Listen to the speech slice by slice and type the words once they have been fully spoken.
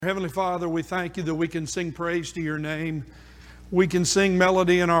Heavenly Father, we thank you that we can sing praise to your name. We can sing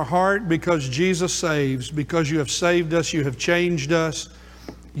melody in our heart because Jesus saves, because you have saved us, you have changed us,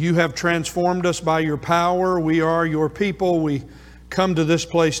 you have transformed us by your power. We are your people. We come to this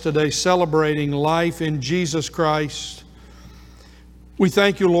place today celebrating life in Jesus Christ. We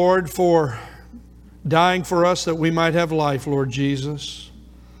thank you, Lord, for dying for us that we might have life, Lord Jesus.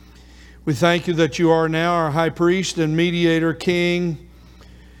 We thank you that you are now our high priest and mediator, King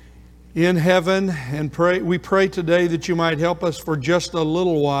in heaven, and we pray today that you might help us for just a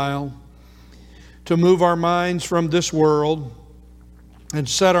little while to move our minds from this world and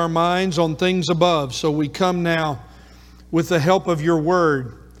set our minds on things above. So we come now with the help of your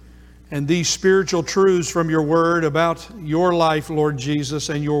word and these spiritual truths from your word about your life, Lord Jesus,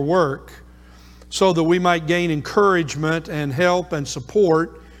 and your work, so that we might gain encouragement and help and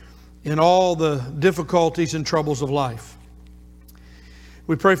support in all the difficulties and troubles of life.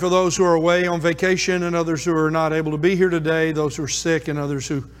 We pray for those who are away on vacation and others who are not able to be here today, those who are sick and others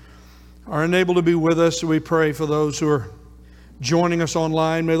who are unable to be with us. We pray for those who are joining us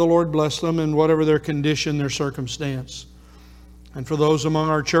online. May the Lord bless them in whatever their condition, their circumstance. And for those among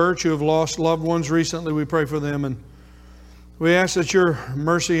our church who have lost loved ones recently, we pray for them. And we ask that your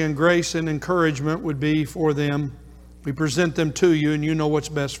mercy and grace and encouragement would be for them. We present them to you, and you know what's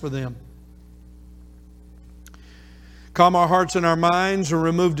best for them. Calm our hearts and our minds and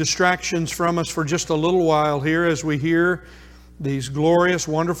remove distractions from us for just a little while here as we hear these glorious,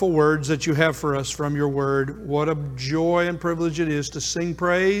 wonderful words that you have for us from your word. What a joy and privilege it is to sing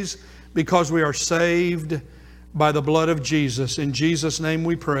praise because we are saved by the blood of Jesus. In Jesus' name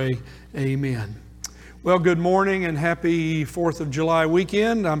we pray, amen. Well, good morning and happy 4th of July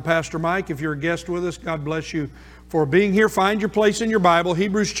weekend. I'm Pastor Mike. If you're a guest with us, God bless you for being here. Find your place in your Bible,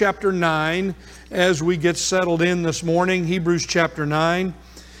 Hebrews chapter 9, as we get settled in this morning, Hebrews chapter 9.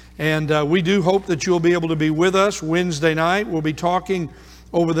 And we do hope that you'll be able to be with us Wednesday night. We'll be talking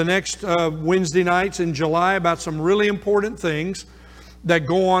over the next Wednesday nights in July about some really important things that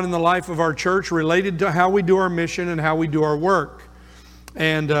go on in the life of our church related to how we do our mission and how we do our work.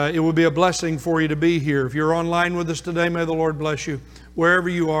 And it will be a blessing for you to be here. If you're online with us today, may the Lord bless you. Wherever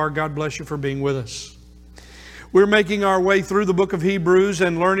you are, God bless you for being with us. We're making our way through the book of Hebrews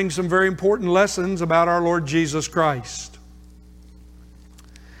and learning some very important lessons about our Lord Jesus Christ.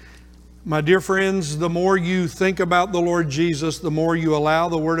 My dear friends, the more you think about the Lord Jesus, the more you allow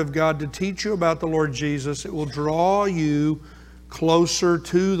the Word of God to teach you about the Lord Jesus, it will draw you closer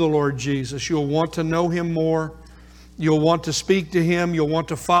to the Lord Jesus. You'll want to know Him more. You'll want to speak to Him. You'll want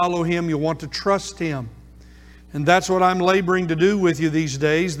to follow Him. You'll want to trust Him. And that's what I'm laboring to do with you these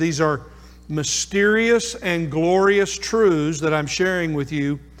days. These are mysterious and glorious truths that I'm sharing with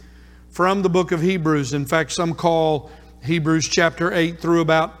you from the book of Hebrews. In fact, some call Hebrews chapter 8 through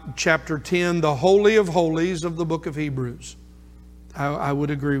about chapter 10 the Holy of Holies of the book of Hebrews. I would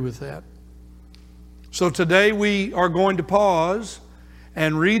agree with that. So today we are going to pause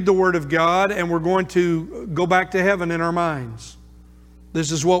and read the Word of God, and we're going to go back to heaven in our minds.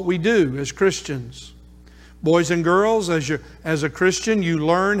 This is what we do as Christians. Boys and girls, as a Christian, you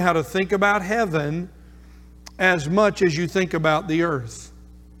learn how to think about heaven as much as you think about the earth.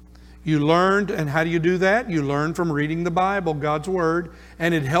 You learned, and how do you do that? You learn from reading the Bible, God's Word,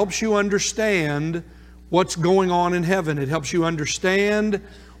 and it helps you understand what's going on in heaven. It helps you understand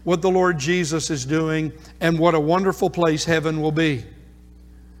what the Lord Jesus is doing and what a wonderful place heaven will be.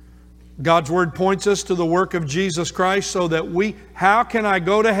 God's Word points us to the work of Jesus Christ so that how can I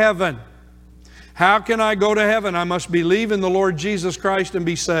go to heaven? How can I go to heaven? I must believe in the Lord Jesus Christ and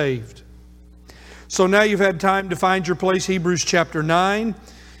be saved. So now you've had time to find your place, Hebrews chapter 9.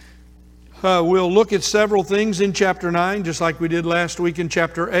 We'll look at several things in chapter 9, just like we did last week in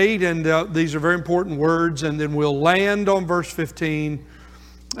chapter 8. And these are very important words. And then we'll land on verse 15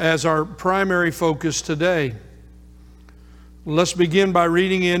 as our primary focus today. Let's begin by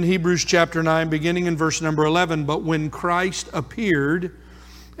reading in Hebrews chapter 9, beginning in verse number 11. But when Christ appeared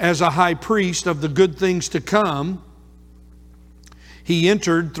as a high priest of the good things to come, He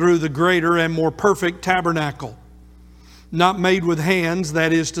entered through the greater and more perfect tabernacle, not made with hands,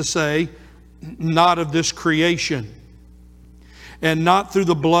 that is to say, not of this creation, and not through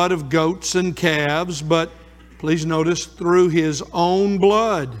the blood of goats and calves, but, please notice, through His own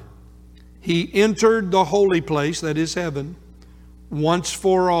blood. He entered the holy place, that is heaven, once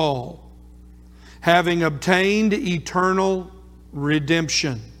for all, having obtained eternal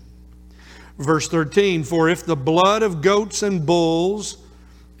redemption. Verse 13, for if the blood of goats and bulls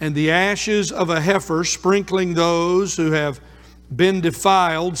and the ashes of a heifer, sprinkling those who have been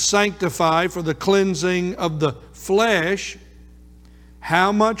defiled, sanctify for the cleansing of the flesh,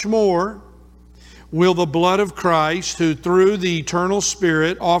 how much more will the blood of Christ, who through the eternal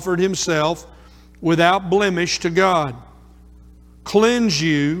Spirit offered Himself without blemish to God, cleanse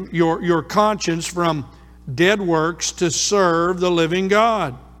you, your conscience, from dead works to serve the living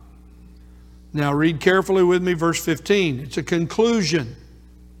God. Now read carefully with me verse 15. It's a conclusion.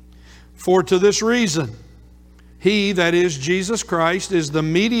 For to this reason, He, that is Jesus Christ, is the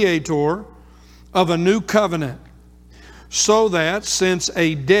mediator of a new covenant, so that since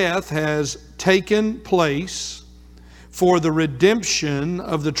a death has taken place for the redemption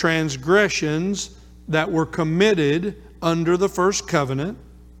of the transgressions that were committed under the first covenant,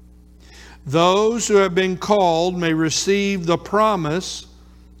 those who have been called may receive the promise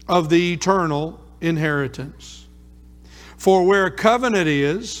of the eternal inheritance. For where a covenant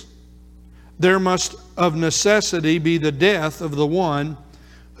is, there must of necessity be the death of the one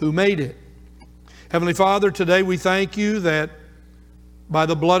who made it. Heavenly Father, today we thank You that by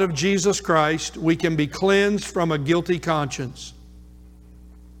the blood of Jesus Christ we can be cleansed from a guilty conscience.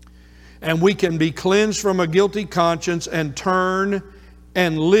 And we can be cleansed from a guilty conscience and turn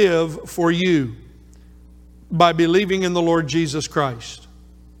and live for You by believing in the Lord Jesus Christ.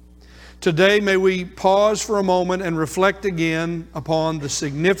 Today may we pause for a moment and reflect again upon the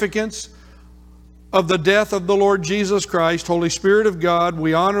significance of the death of the Lord Jesus Christ. Holy Spirit of God,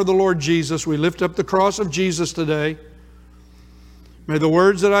 we honor the Lord Jesus. We lift up the cross of Jesus today. May the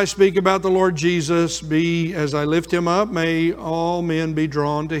words that I speak about the Lord Jesus be, as I lift Him up, may all men be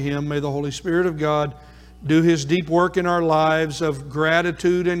drawn to Him. May the Holy Spirit of God do His deep work in our lives of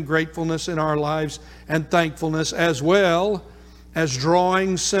gratitude and gratefulness in our lives and thankfulness, as well as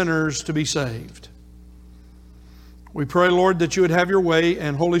drawing sinners to be saved. We pray, Lord, that You would have Your way,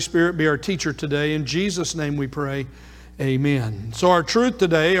 and Holy Spirit be our teacher today. In Jesus' name we pray, amen. So our truth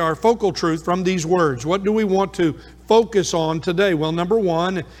today, our focal truth from these words, what do we want to focus on today? Well, number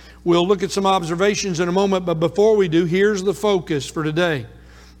one, we'll look at some observations in a moment, but before we do, here's the focus for today.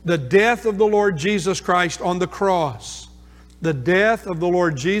 The death of the Lord Jesus Christ on the cross. The death of the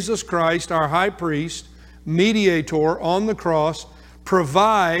Lord Jesus Christ, our high priest, mediator on the cross,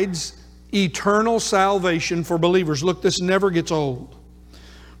 provides eternal salvation for believers. Look, this never gets old.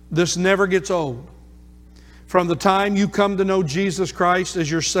 This never gets old. From the time you come to know Jesus Christ as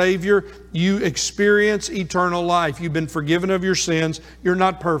your Savior, you experience eternal life. You've been forgiven of your sins. You're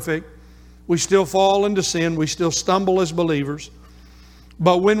not perfect. We still fall into sin. We still stumble as believers.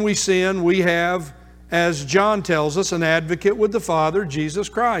 But when we sin, we have, as John tells us, an advocate with the Father, Jesus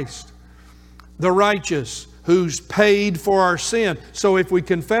Christ, the righteous, who's paid for our sin. So if we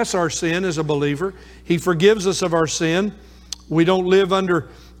confess our sin as a believer, He forgives us of our sin. We don't live under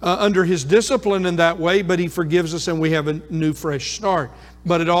His discipline in that way, but He forgives us and we have a new fresh start.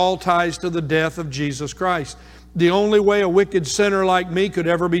 But it all ties to the death of Jesus Christ. The only way a wicked sinner like me could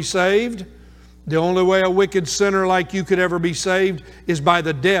ever be saved, the only way a wicked sinner like you could ever be saved, is by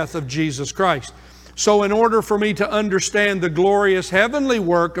the death of Jesus Christ. So in order for me to understand the glorious heavenly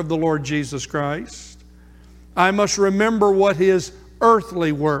work of the Lord Jesus Christ, I must remember what His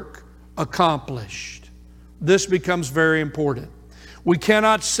earthly work accomplished. This becomes very important. We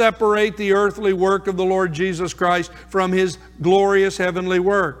cannot separate the earthly work of the Lord Jesus Christ from His glorious heavenly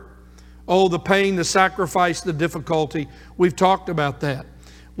work. Oh, the pain, the sacrifice, the difficulty. We've talked about that.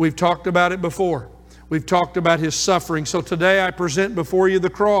 We've talked about it before. We've talked about His suffering. So today I present before you the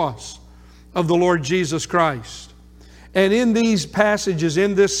cross of the Lord Jesus Christ. And in these passages,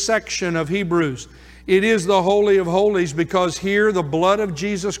 in this section of Hebrews, it is the Holy of Holies, because here the blood of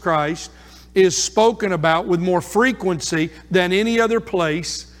Jesus Christ is spoken about with more frequency than any other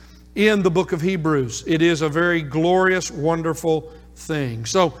place in the book of Hebrews. It is a very glorious, wonderful thing.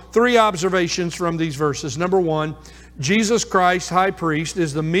 So, 3 observations from these verses. Number 1, Jesus Christ, high priest,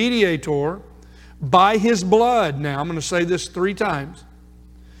 is the mediator by His blood. Now, I'm going to say this 3 times.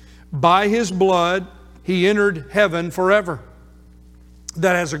 By His blood, He entered heaven forever.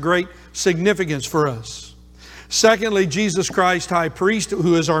 That has a great significance for us. Secondly, Jesus Christ, high priest,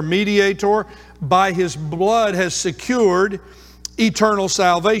 who is our mediator, by His blood has secured eternal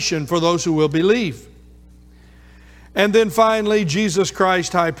salvation for those who will believe. And then finally, Jesus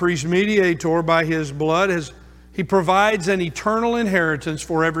Christ, high priest, mediator, by His blood, He provides an eternal inheritance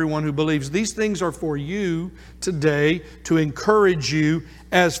for everyone who believes. These things are for you today to encourage you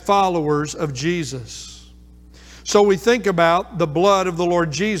as followers of Jesus. So we think about the blood of the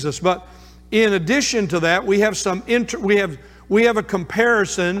Lord Jesus, but in addition to that, we have a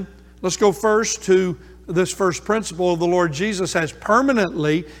comparison. Let's go first to this first principle of the Lord Jesus has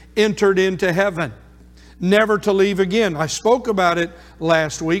permanently entered into heaven, never to leave again. I spoke about it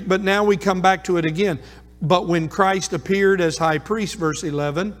last week, but now we come back to it again. But when Christ appeared as high priest, verse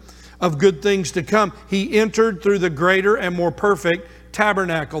 11, of good things to come, He entered through the greater and more perfect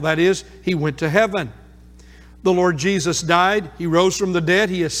tabernacle. That is, He went to heaven. The Lord Jesus died. He rose from the dead.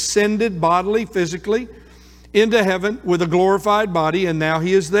 He ascended bodily, physically, into heaven with a glorified body. And now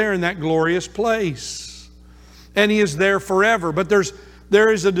He is there in that glorious place. And He is there forever. But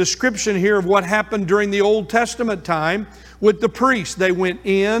there is a description here of what happened during the Old Testament time with the priests. They went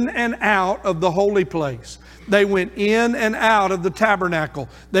in and out of the holy place. They went in and out of the tabernacle.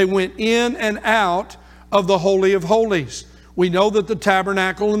 They went in and out of the Holy of Holies. We know that the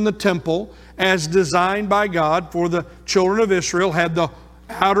tabernacle and the temple, as designed by God for the children of Israel, had the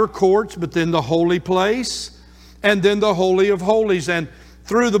outer courts, but then the holy place, and then the Holy of Holies. And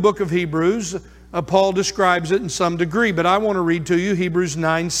through the book of Hebrews, Paul describes it in some degree. But I want to read to you Hebrews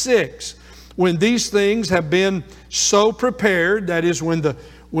 9:6. When these things have been so prepared, that is,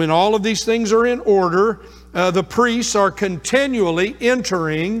 when all of these things are in order, the priests are continually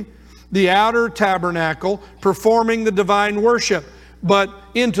entering the outer tabernacle, performing the divine worship. But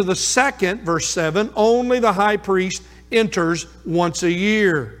into the second, verse 7, only the high priest enters once a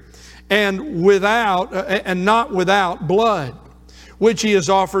year, and not without blood, which he has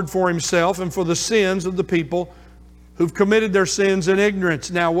offered for himself and for the sins of the people who've committed their sins in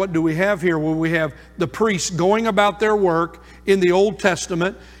ignorance. Now, what do we have here? Well, we have the priests going about their work in the Old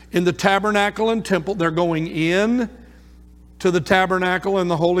Testament, in the tabernacle and temple. They're going in to the tabernacle and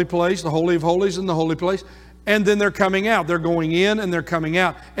the holy place, the Holy of Holies and the holy place, and then they're coming out. They're going in and they're coming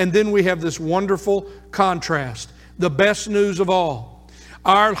out. And then we have this wonderful contrast. The best news of all.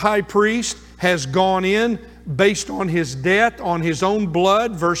 Our high priest has gone in based on His death, on His own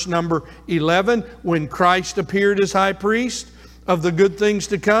blood. Verse number 11, when Christ appeared as high priest of the good things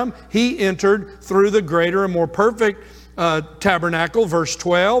to come, He entered through the greater and more perfect tabernacle, verse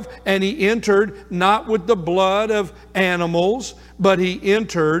 12, and He entered not with the blood of animals, but He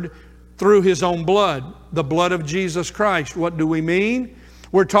entered through His own blood, the blood of Jesus Christ. What do we mean?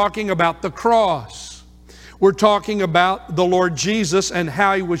 We're talking about the cross. We're talking about the Lord Jesus and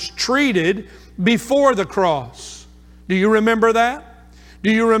how He was treated before the cross. Do you remember that?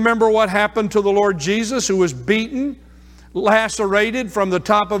 Do you remember what happened to the Lord Jesus, who was beaten, lacerated from the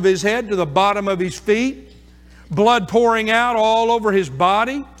top of His head to the bottom of His feet? Blood pouring out all over His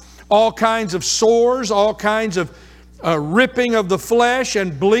body, all kinds of sores, all kinds of ripping of the flesh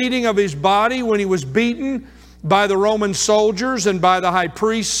and bleeding of His body when He was beaten by the Roman soldiers and by the high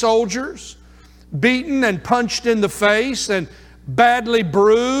priest soldiers, beaten and punched in the face and badly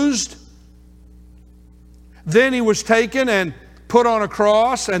bruised. Then He was taken and put on a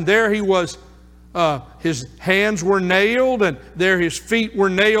cross, and there He was. His hands were nailed, and there His feet were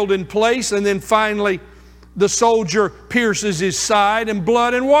nailed in place, and then finally the soldier pierces His side and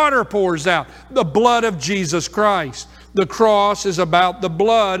blood and water pours out. The blood of Jesus Christ. The cross is about the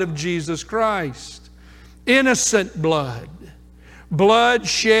blood of Jesus Christ. Innocent blood. Blood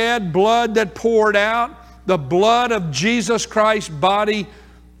shed, blood that poured out. The blood of Jesus Christ's body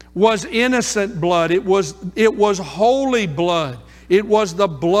was innocent blood. It was holy blood. It was the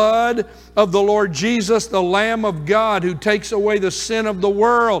blood of the Lord Jesus, the Lamb of God, who takes away the sin of the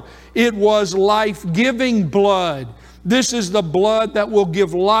world. It was life-giving blood. This is the blood that will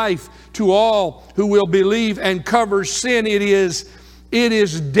give life to all who will believe and cover sin. It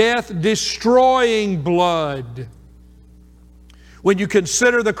is death-destroying blood. When you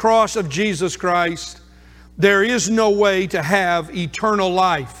consider the cross of Jesus Christ, there is no way to have eternal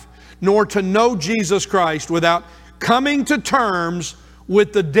life, nor to know Jesus Christ without coming to terms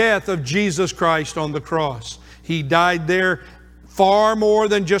with the death of Jesus Christ on the cross. He died there far more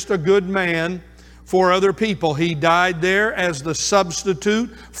than just a good man for other people. He died there as the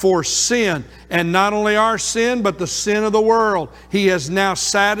substitute for sin. And not only our sin, but the sin of the world. He has now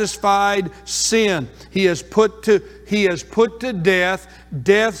satisfied sin. He has put to death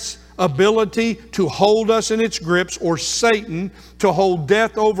death's ability to hold us in its grips, or Satan to hold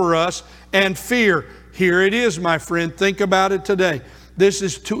death over us and fear. Here it is, my friend. Think about it today. This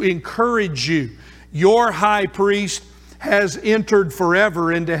is to encourage you. Your high priest has entered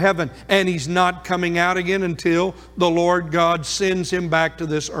forever into heaven, and He's not coming out again until the Lord God sends Him back to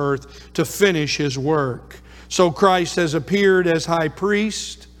this earth to finish His work. So Christ has appeared as high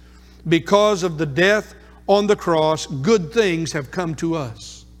priest. Because of the death on the cross, good things have come to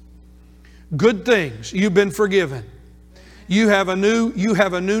us. Good things. You've been forgiven. You have a new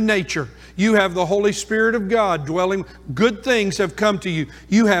nature. You have the Holy Spirit of God dwelling. Good things have come to you.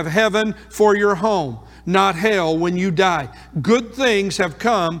 You have heaven for your home, not hell when you die. Good things have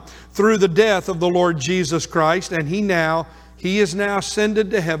come through the death of the Lord Jesus Christ, and He He is now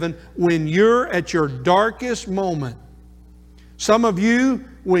ascended to heaven. When you're at your darkest moment, some of you,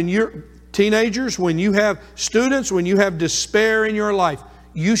 when you're teenagers, when you have students, when you have despair in your life,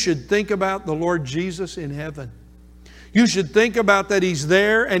 you should think about the Lord Jesus in heaven. You should think about that He's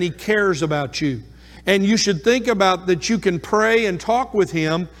there and He cares about you. And you should think about that you can pray and talk with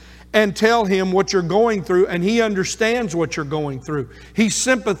Him and tell Him what you're going through, and He understands what you're going through. He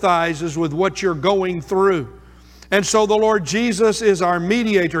sympathizes with what you're going through. And so the Lord Jesus is our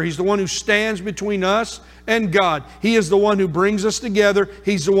mediator. He's the one who stands between us and God. He is the one who brings us together.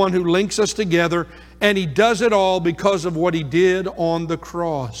 He's the one who links us together. And He does it all because of what He did on the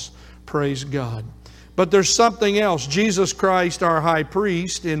cross. Praise God. But there's something else. Jesus Christ, our high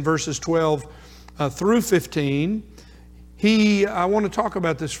priest, in verses 12 through 15, I want to talk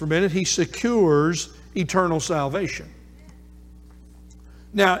about this for a minute. He secures eternal salvation.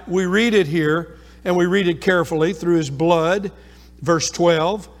 Now, we read it here, and we read it carefully. Through His blood, verse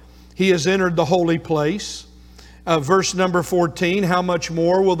 12, He has entered the holy place. Verse number 14, how much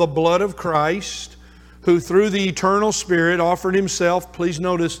more will the blood of Christ, who through the eternal Spirit offered Himself, please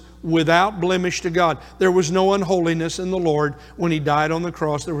notice, without blemish to God. There was no unholiness in the Lord when He died on the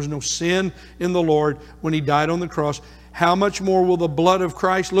cross. There was no sin in the Lord when He died on the cross. How much more will the blood of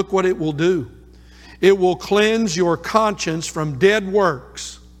Christ? Look what it will do. It will cleanse your conscience from dead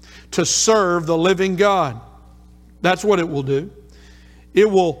works to serve the living God. That's what it will do. It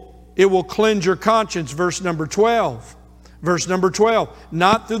will cleanse your conscience. Verse number 12. Verse number 12.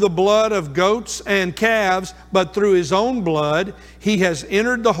 Not through the blood of goats and calves, but through His own blood, He has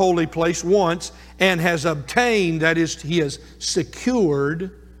entered the holy place once and has obtained, that is, He has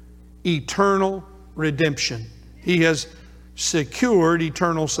secured eternal redemption. He has secured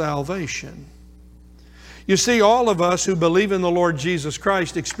eternal salvation. You see, all of us who believe in the Lord Jesus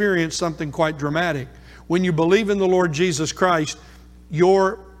Christ experience something quite dramatic. When you believe in the Lord Jesus Christ,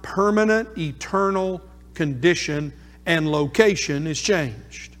 your permanent, eternal condition and location is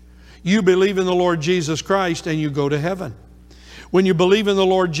changed. You believe in the Lord Jesus Christ and you go to heaven. When you believe in the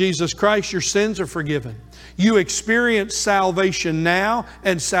Lord Jesus Christ, your sins are forgiven. You experience salvation now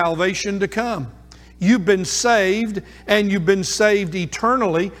and salvation to come. You've been saved, and you've been saved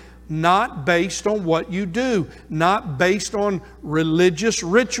eternally, not based on what you do, not based on religious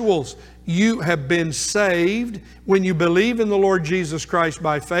rituals. You have been saved when you believe in the Lord Jesus Christ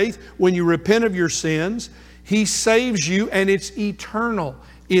by faith. When you repent of your sins, He saves you, and it's eternal.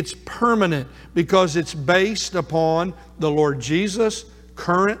 It's permanent because it's based upon the Lord Jesus'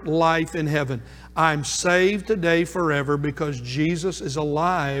 current life in heaven. I'm saved today forever because Jesus is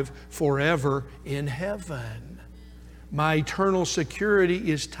alive forever in heaven. My eternal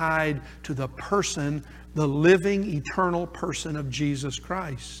security is tied to the person, the living eternal person of Jesus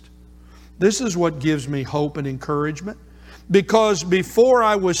Christ. This is what gives me hope and encouragement. Because before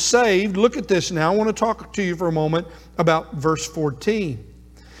I was saved, look at this now. I want to talk to you for a moment about verse 14.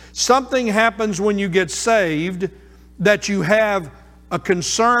 Something happens when you get saved that you have a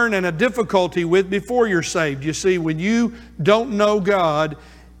concern and a difficulty with before you're saved. You see, when you don't know God,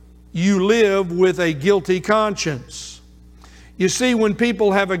 you live with a guilty conscience. You see, when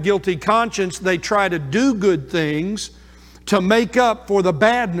people have a guilty conscience, they try to do good things to make up for the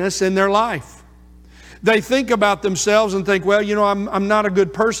badness in their life. They think about themselves and think, well, you know, I'm not a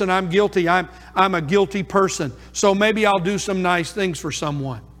good person. I'm guilty. I'm a guilty person. So maybe I'll do some nice things for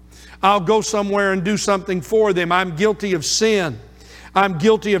someone. I'll go somewhere and do something for them. I'm guilty of sin. I'm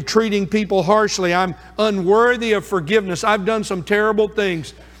guilty of treating people harshly. I'm unworthy of forgiveness. I've done some terrible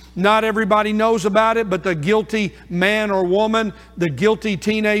things. Not everybody knows about it, but the guilty man or woman, the guilty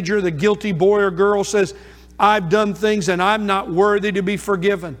teenager, the guilty boy or girl says, I've done things and I'm not worthy to be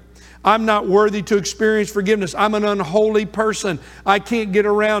forgiven. I'm not worthy to experience forgiveness. I'm an unholy person. I can't get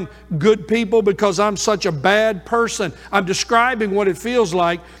around good people because I'm such a bad person. I'm describing what it feels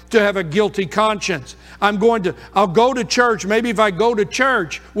like to have a guilty conscience. I'll go to church. Maybe if I go to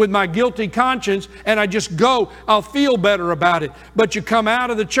church with my guilty conscience and I just go, I'll feel better about it. But you come out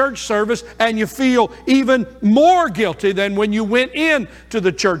of the church service and you feel even more guilty than when you went in to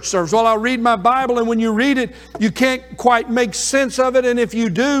the church service. Well, I'll read my Bible, and when you read it, you can't quite make sense of it. And if you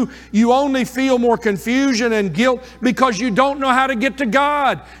do, you only feel more confusion and guilt because you don't know how to get to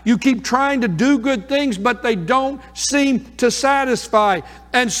God. You keep trying to do good things, but they don't seem to satisfy.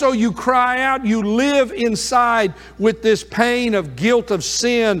 And so you cry out, you live inside with this pain of guilt of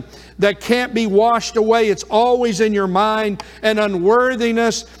sin that can't be washed away. It's always in your mind, and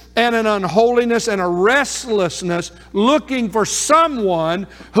unworthiness and an unholiness and a restlessness, looking for someone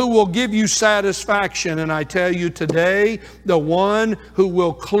who will give you satisfaction. And I tell you today, the one who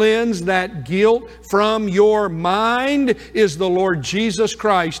will cleanse that guilt from your mind is the Lord Jesus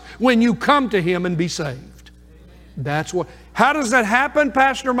Christ when you come to Him and be saved. That's what. How does that happen,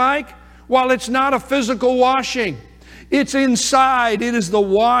 Pastor Mike? Well, it's not a physical washing. It's inside. It is the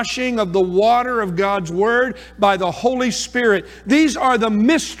washing of the water of God's Word by the Holy Spirit. These are the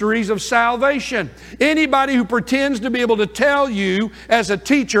mysteries of salvation. Anybody who pretends to be able to tell you as a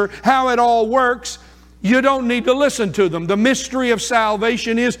teacher how it all works, you don't need to listen to them. The mystery of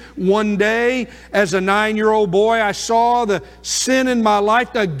salvation is, one day as a 9-year-old boy, I saw the sin in my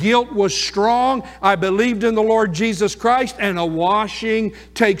life. The guilt was strong. I believed in the Lord Jesus Christ, and a washing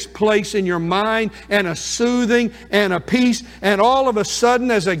takes place in your mind, and a soothing and a peace. And all of a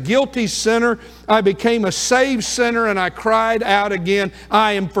sudden, as a guilty sinner, I became a saved sinner, and I cried out again,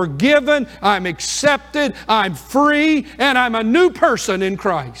 I am forgiven, I'm accepted, I'm free, and I'm a new person in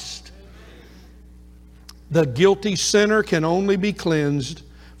Christ. The guilty sinner can only be cleansed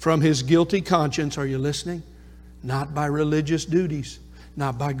from his guilty conscience. Are you listening? Not by religious duties,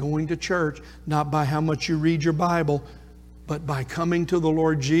 not by going to church, not by how much you read your Bible, but by coming to the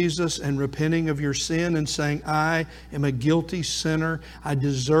Lord Jesus and repenting of your sin and saying, I am a guilty sinner. I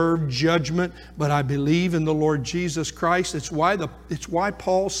deserve judgment, but I believe in the Lord Jesus Christ. It's why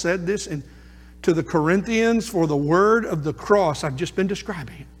Paul said this to the Corinthians, for the word of the cross. I've just been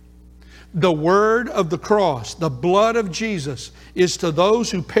describing it. The word of the cross, the blood of Jesus, is to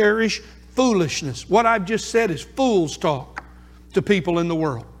those who perish foolishness. What I've just said is fool's talk to people in the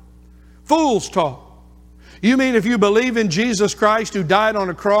world. Fool's talk. You mean if you believe in Jesus Christ who died on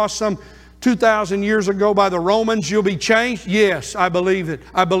a cross some 2,000 years ago by the Romans, you'll be changed? Yes, I believe it.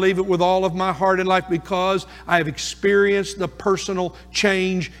 I believe it with all of my heart and life because I have experienced the personal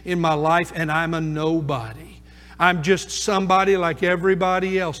change in my life, and I'm a nobody. I'm just somebody like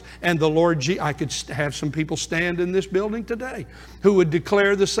everybody else. And the Lord, I could have some people stand in this building today who would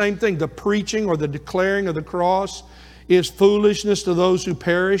declare the same thing. The preaching or the declaring of the cross is foolishness to those who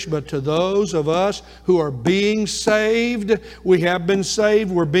perish, but to those of us who are being saved, we have been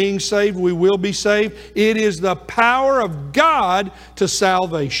saved, we're being saved, we will be saved. It is the power of God to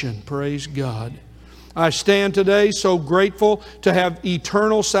salvation. Praise God. I stand today so grateful to have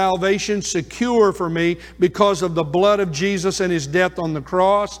eternal salvation secure for me because of the blood of Jesus and His death on the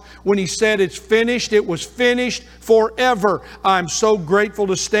cross. When He said it's finished, it was finished forever. I'm so grateful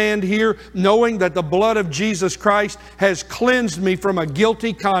to stand here knowing that the blood of Jesus Christ has cleansed me from a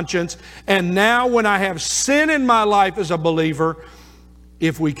guilty conscience. And now when I have sin in my life as a believer,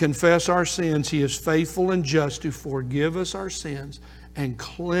 if we confess our sins, He is faithful and just to forgive us our sins and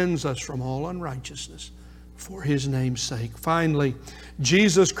cleanse us from all unrighteousness for His name's sake. Finally,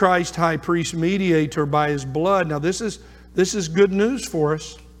 Jesus Christ, high priest mediator by His blood. Now this is good news for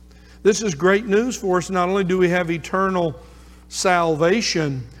us. This is great news for us. Not only do we have eternal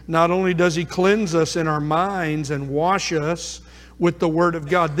salvation, not only does He cleanse us in our minds and wash us with the Word of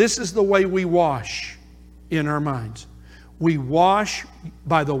God. This is the way we wash in our minds. We wash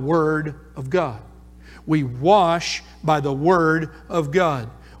by the Word of God. We wash by the Word of God.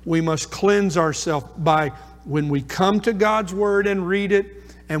 We must cleanse ourselves by when we come to God's Word and read it,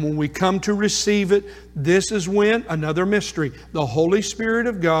 and when we come to receive it. This is when, another mystery, the Holy Spirit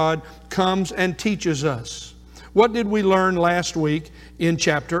of God comes and teaches us. What did we learn last week in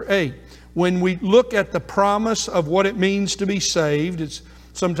chapter 8? When we look at the promise of what it means to be saved, it's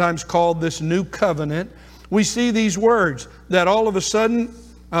sometimes called this new covenant, we see these words that all of a sudden,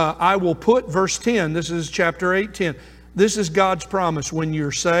 I will put, verse 10, this is chapter 8:10. This is God's promise. When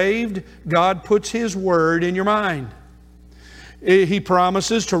you're saved, God puts His Word in your mind. He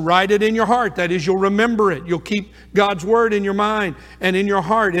promises to write it in your heart. That is, you'll remember it. You'll keep God's Word in your mind and in your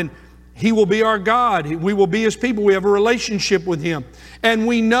heart. And He will be our God. We will be His people. We have a relationship with Him. And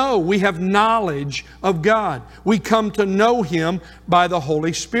we know, we have knowledge of God. We come to know Him by the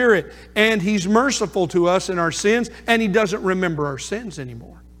Holy Spirit. And He's merciful to us in our sins, and He doesn't remember our sins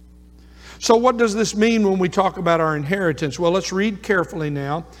anymore. So what does this mean when we talk about our inheritance? Well, let's read carefully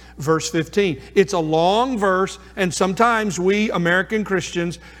now, verse 15. It's a long verse, and sometimes we American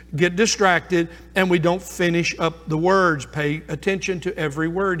Christians get distracted and we don't finish up the words. Pay attention to every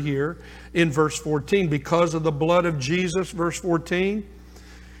word here in verse 14. Because of the blood of Jesus, verse 14,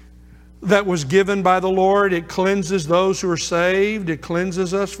 that was given by the Lord, it cleanses those who are saved. It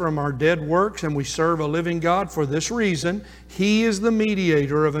cleanses us from our dead works, and we serve a living God. For this reason, He is the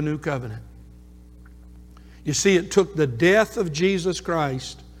mediator of a new covenant. You see, it took the death of Jesus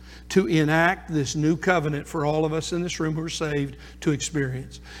Christ to enact this new covenant for all of us in this room who are saved to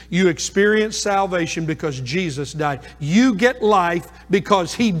experience. You experience salvation because Jesus died. You get life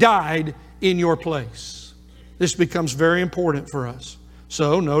because He died in your place. This becomes very important for us.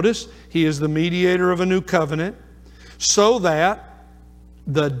 So notice, He is the mediator of a new covenant so that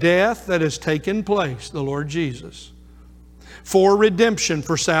the death that has taken place, the Lord Jesus, for redemption,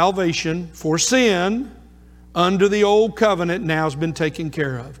 for salvation, for sin, under the old covenant now has been taken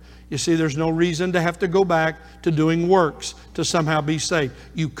care of. You see, there's no reason to have to go back to doing works to somehow be saved.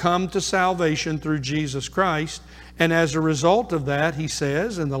 You come to salvation through Jesus Christ, and as a result of that, He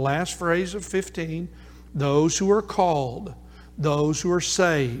says in the last phrase of 15, those who are called, those who are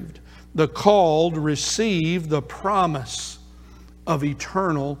saved, the called receive the promise of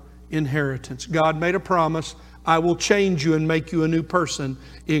eternal inheritance. God made a promise, I will change you and make you a new person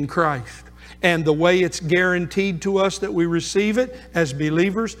in Christ. And the way it's guaranteed to us that we receive it as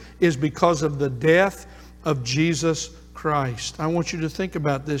believers is because of the death of Jesus Christ. I want you to think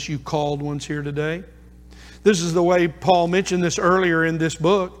about this, you called ones here today. This is the way Paul mentioned this earlier in this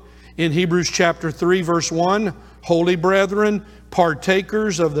book. In Hebrews chapter 3, verse 1, holy brethren,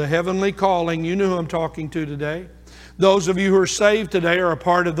 partakers of the heavenly calling. You know who I'm talking to today. Those of you who are saved today are a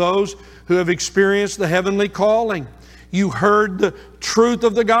part of those who have experienced the heavenly calling. You heard the truth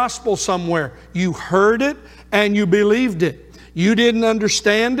of the gospel somewhere. You heard it and you believed it. You didn't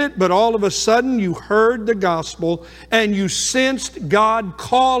understand it, but all of a sudden you heard the gospel and you sensed God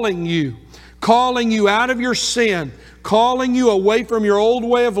calling you out of your sin, calling you away from your old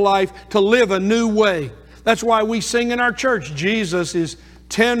way of life to live a new way. That's why we sing in our church, Jesus is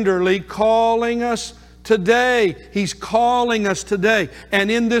tenderly calling us today. He's calling us today. And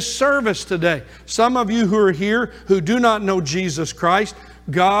in this service today, some of you who are here who do not know Jesus Christ,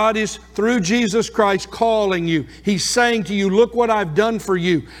 God is, through Jesus Christ, calling you. He's saying to you, look what I've done for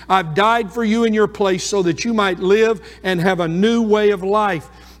you. I've died for you in your place so that you might live and have a new way of life.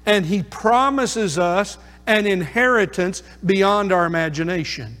 And He promises us an inheritance beyond our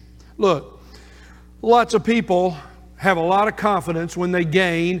imagination. Look, lots of people have a lot of confidence when they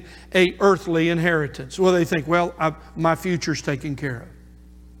gain an earthly inheritance. Well, they think, well, my future's taken care of.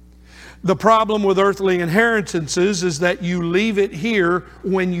 The problem with earthly inheritances is that you leave it here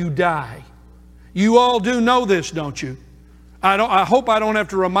when you die. You all do know this, don't you? I hope I don't have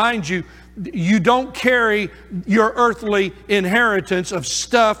to remind you. You don't carry your earthly inheritance of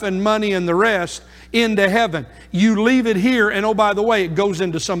stuff and money and the rest into heaven. You leave it here, and oh, by the way, it goes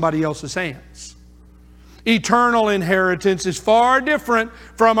into somebody else's hands. Eternal inheritance is far different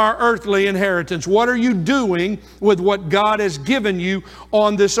from our earthly inheritance. What are you doing with what God has given you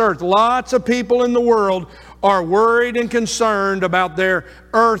on this earth? Lots of people in the world are worried and concerned about their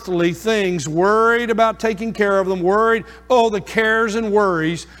earthly things, worried about taking care of them, worried, the cares and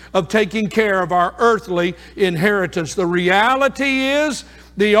worries of taking care of our earthly inheritance. The reality is,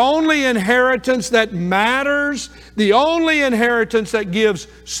 the only inheritance that matters, the only inheritance that gives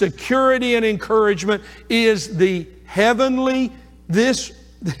security and encouragement is the heavenly, this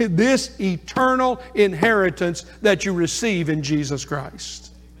eternal inheritance that you receive in Jesus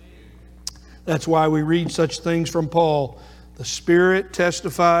Christ. That's why we read such things from Paul. The Spirit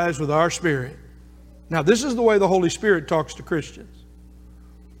testifies with our spirit. Now, this is the way the Holy Spirit talks to Christians.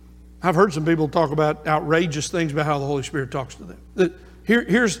 I've heard some people talk about outrageous things about how the Holy Spirit talks to them.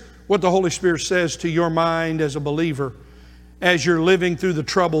 Here's what the Holy Spirit says to your mind as a believer as you're living through the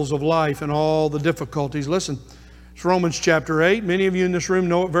troubles of life and all the difficulties. Listen, it's Romans chapter 8. Many of you in this room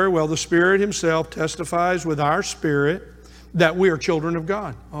know it very well. The Spirit Himself testifies with our spirit that we are children of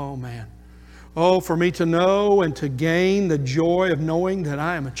God. Oh, man. Oh, for me to know and to gain the joy of knowing that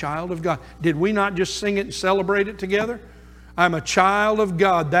I am a child of God. Did we not just sing it and celebrate it together? I'm a child of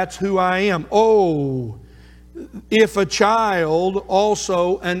God. That's who I am. Oh, if a child,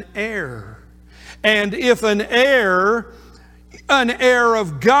 also an heir. And if an heir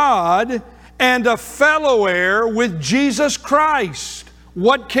of God and a fellow heir with Jesus Christ.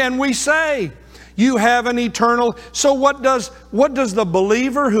 What can we say? You have an eternal... So what does the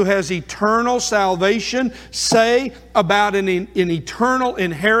believer who has eternal salvation say about an eternal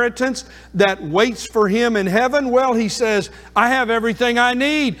inheritance that waits for him in heaven? Well, he says, I have everything I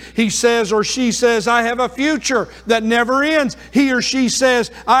need. He says or she says, I have a future that never ends. He or she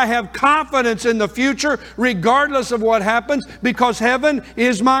says, I have confidence in the future regardless of what happens because heaven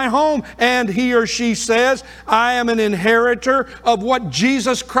is my home. And he or she says, I am an inheritor of what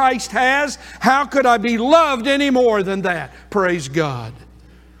Jesus Christ has. How could I be loved any more than that? Praise God.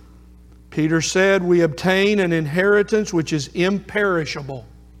 Peter said, we obtain an inheritance which is imperishable,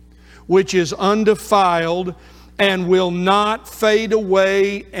 which is undefiled, and will not fade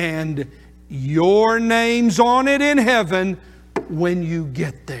away, and your name's on it in heaven when you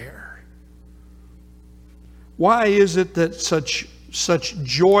get there. Why is it that such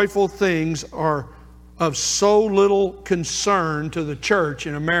joyful things are of so little concern to the church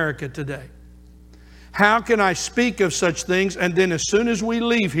in America today? How can I speak of such things, and then as soon as we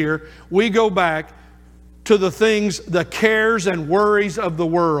leave here, we go back to the things, the cares and worries of the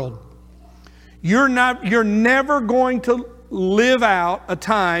world? You're never going to live out a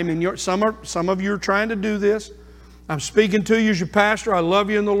time, and some of you are trying to do this. I'm speaking to you as your pastor. I love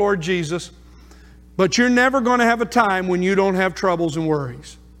you in the Lord Jesus. But you're never going to have a time when you don't have troubles and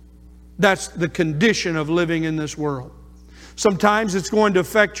worries. That's the condition of living in this world. Sometimes it's going to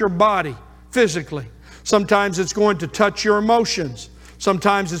affect your body physically. Sometimes it's going to touch your emotions.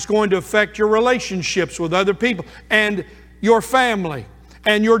 Sometimes it's going to affect your relationships with other people and your family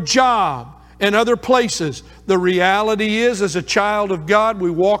and your job and other places. The reality is, as a child of God, we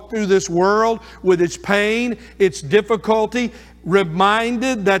walk through this world with its pain, its difficulty,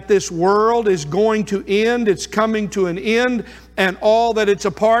 reminded that this world is going to end, it's coming to an end, and all that it's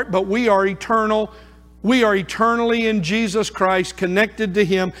a part, but we are eternal. We are eternally in Jesus Christ, connected to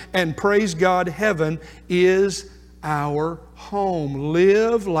Him, and praise God, heaven is our home.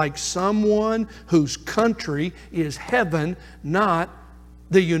 Live like someone whose country is heaven, not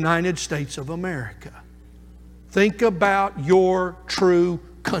the United States of America. Think about your true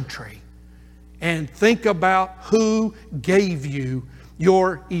country, and think about who gave you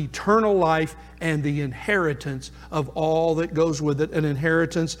your eternal life and the inheritance of all that goes with it. An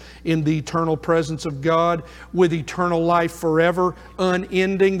inheritance in the eternal presence of God with eternal life forever,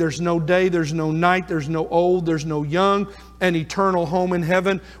 unending. There's no day, there's no night, there's no old, there's no young. An eternal home in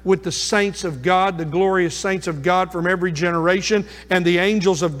heaven with the saints of God, the glorious saints of God from every generation, and the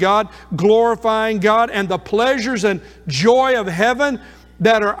angels of God, glorifying God, and the pleasures and joy of heaven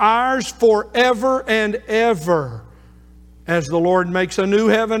that are ours forever and ever. As the Lord makes a new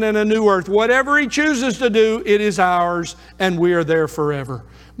heaven and a new earth, whatever He chooses to do, it is ours, and we are there forever.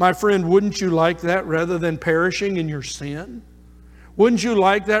 My friend, wouldn't you like that rather than perishing in your sin? Wouldn't you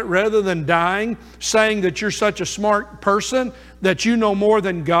like that rather than dying, saying that you're such a smart person, that you know more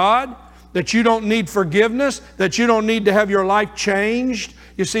than God, that you don't need forgiveness, that you don't need to have your life changed?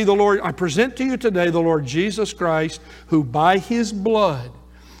 You see, the Lord, I present to you today the Lord Jesus Christ, who by His blood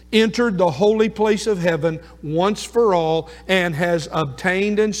entered the holy place of heaven once for all and has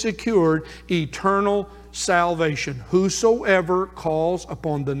obtained and secured eternal salvation. Whosoever calls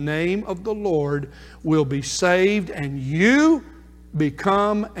upon the name of the Lord will be saved, and you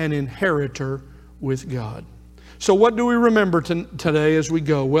become an inheritor with God. So what do we remember today as we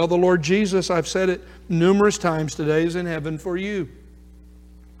go? Well, the Lord Jesus, I've said it numerous times today, is in heaven for you.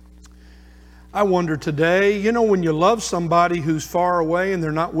 I wonder today, you know, when you love somebody who's far away and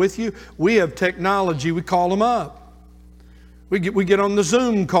they're not with you, we have technology, we call them up. We get on the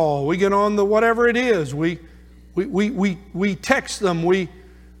Zoom call, we get on the whatever it is, we text them,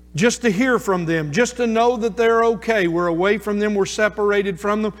 just to hear from them, just to know that they're okay. We're away from them, we're separated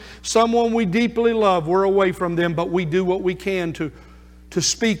from them. Someone we deeply love, we're away from them, but we do what we can to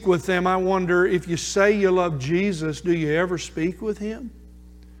speak with them. I wonder, if you say you love Jesus, do you ever speak with Him?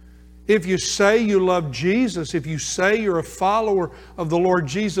 If you say you love Jesus, if you say you're a follower of the Lord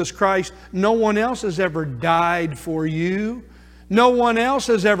Jesus Christ, no one else has ever died for you. No one else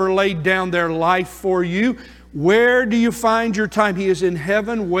has ever laid down their life for you. Where do you find your time? He is in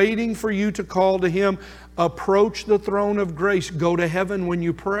heaven waiting for you to call to Him. Approach the throne of grace. Go to heaven when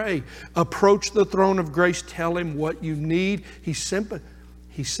you pray. Approach the throne of grace. Tell Him what you need. He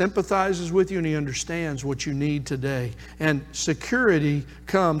sympathizes with you, and He understands what you need today. And security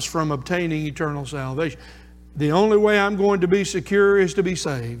comes from obtaining eternal salvation. The only way I'm going to be secure is to be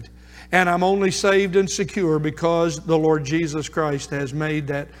saved. And I'm only saved and secure because the Lord Jesus Christ has made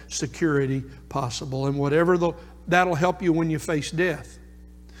that security possible. And that'll help you when you face death.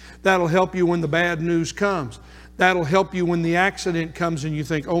 That'll help you when the bad news comes. That'll help you when the accident comes and you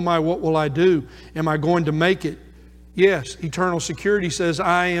think, oh my, what will I do? Am I going to make it? Yes, eternal security says,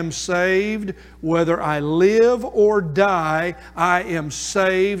 I am saved. Whether I live or die, I am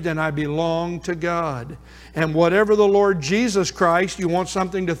saved and I belong to God. And whatever the Lord Jesus Christ, you want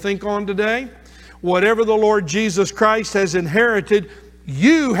something to think on today? Whatever the Lord Jesus Christ has inherited,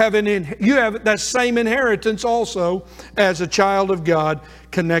 you have that same inheritance also as a child of God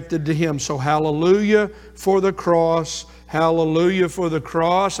connected to Him. So hallelujah for the cross. Hallelujah for the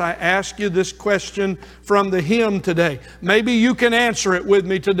cross. I ask you this question from the hymn today. Maybe you can answer it with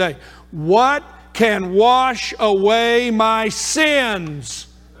me today. What can wash away my sins?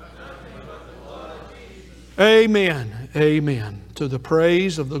 Amen. Amen. To the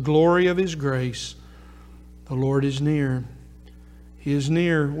praise of the glory of His grace, the Lord is near. He is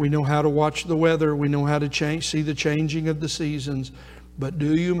near. We know how to watch the weather. We know how to see the changing of the seasons. But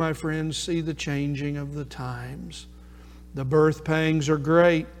do you, my friends, see the changing of the times? The birth pangs are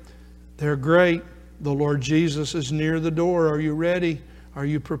great. They're great. The Lord Jesus is near the door. Are you ready? Are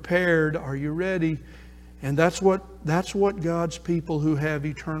you prepared? Are you ready? And that's what God's people who have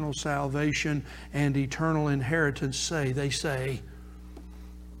eternal salvation and eternal inheritance say. They say,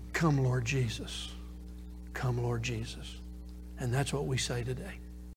 "Come, Lord Jesus. Come, Lord Jesus." And that's what we say today.